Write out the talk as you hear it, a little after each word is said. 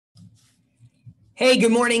Hey,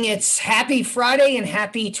 good morning. It's happy Friday and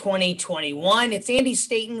happy 2021. It's Andy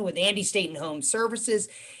Staton with Andy Staton Home Services,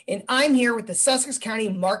 and I'm here with the Sussex County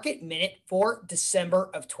Market Minute for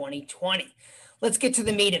December of 2020. Let's get to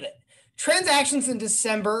the meat of it. Transactions in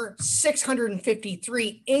December,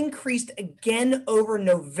 653, increased again over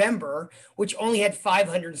November, which only had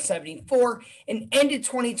 574, and ended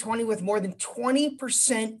 2020 with more than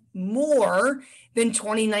 20% more than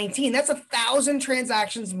 2019. That's 1,000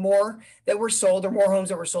 transactions more that were sold, or more homes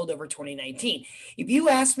that were sold over 2019. If you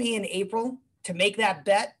asked me in April to make that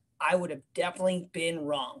bet, I would have definitely been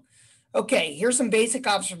wrong. Okay, here's some basic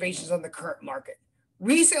observations on the current market.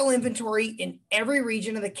 Resale inventory in every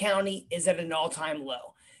region of the county is at an all-time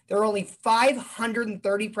low. There are only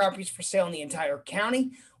 530 properties for sale in the entire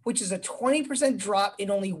county, which is a 20% drop in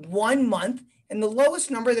only 1 month and the lowest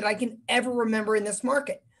number that I can ever remember in this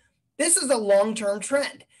market. This is a long-term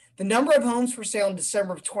trend. The number of homes for sale in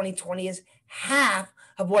December of 2020 is half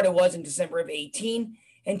of what it was in December of 18,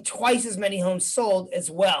 and twice as many homes sold as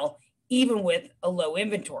well, even with a low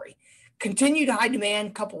inventory. Continued high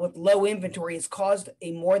demand coupled with low inventory has caused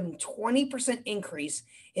a more than 20% increase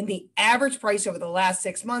in the average price over the last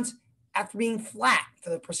 6 months after being flat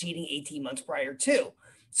for the preceding 18 months prior to.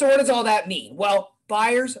 So what does all that mean? Well,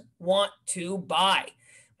 buyers want to buy.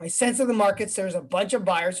 My sense of the markets, there's a bunch of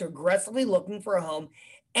buyers who are aggressively looking for a home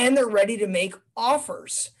and they're ready to make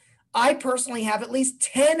offers. I personally have at least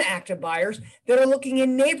 10 active buyers that are looking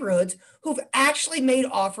in neighborhoods who've actually made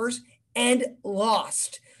offers and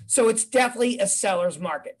lost. So it's definitely a seller's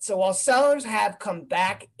market. So while sellers have come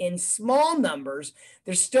back in small numbers,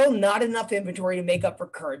 there's still not enough inventory to make up for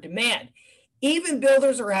current demand. Even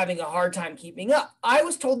builders are having a hard time keeping up. I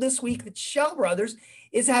was told this week that Shell Brothers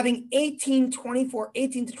is having 18 to 24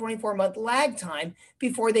 month lag time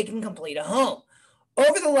before they can complete a home.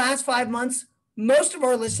 Over the last 5 months, most of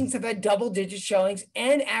our listings have had double-digit showings,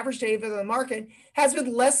 and average day of the market has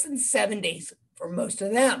been less than 7 days for most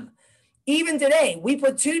of them. Even today, we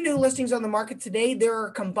put 2 new listings on the market today. There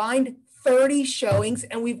are combined 30 showings,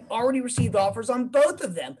 and we've already received offers on both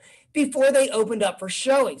of them before they opened up for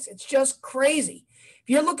showings. It's just crazy. If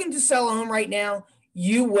you're looking to sell a home right now,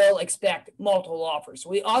 you will expect multiple offers.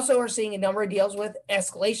 We also are seeing a number of deals with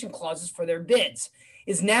escalation clauses for their bids.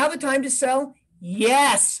 Is now the time to sell?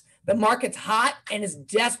 Yes. The market's hot and is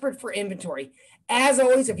desperate for inventory. As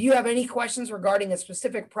always, if you have any questions regarding a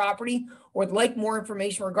specific property or would like more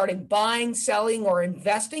information regarding buying, selling, or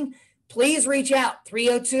investing, please reach out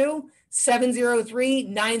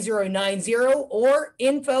 302-703-9090 or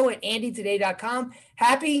info@andytoday.com.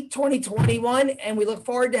 Happy 2021, and we look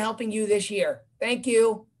forward to helping you this year. Thank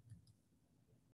you.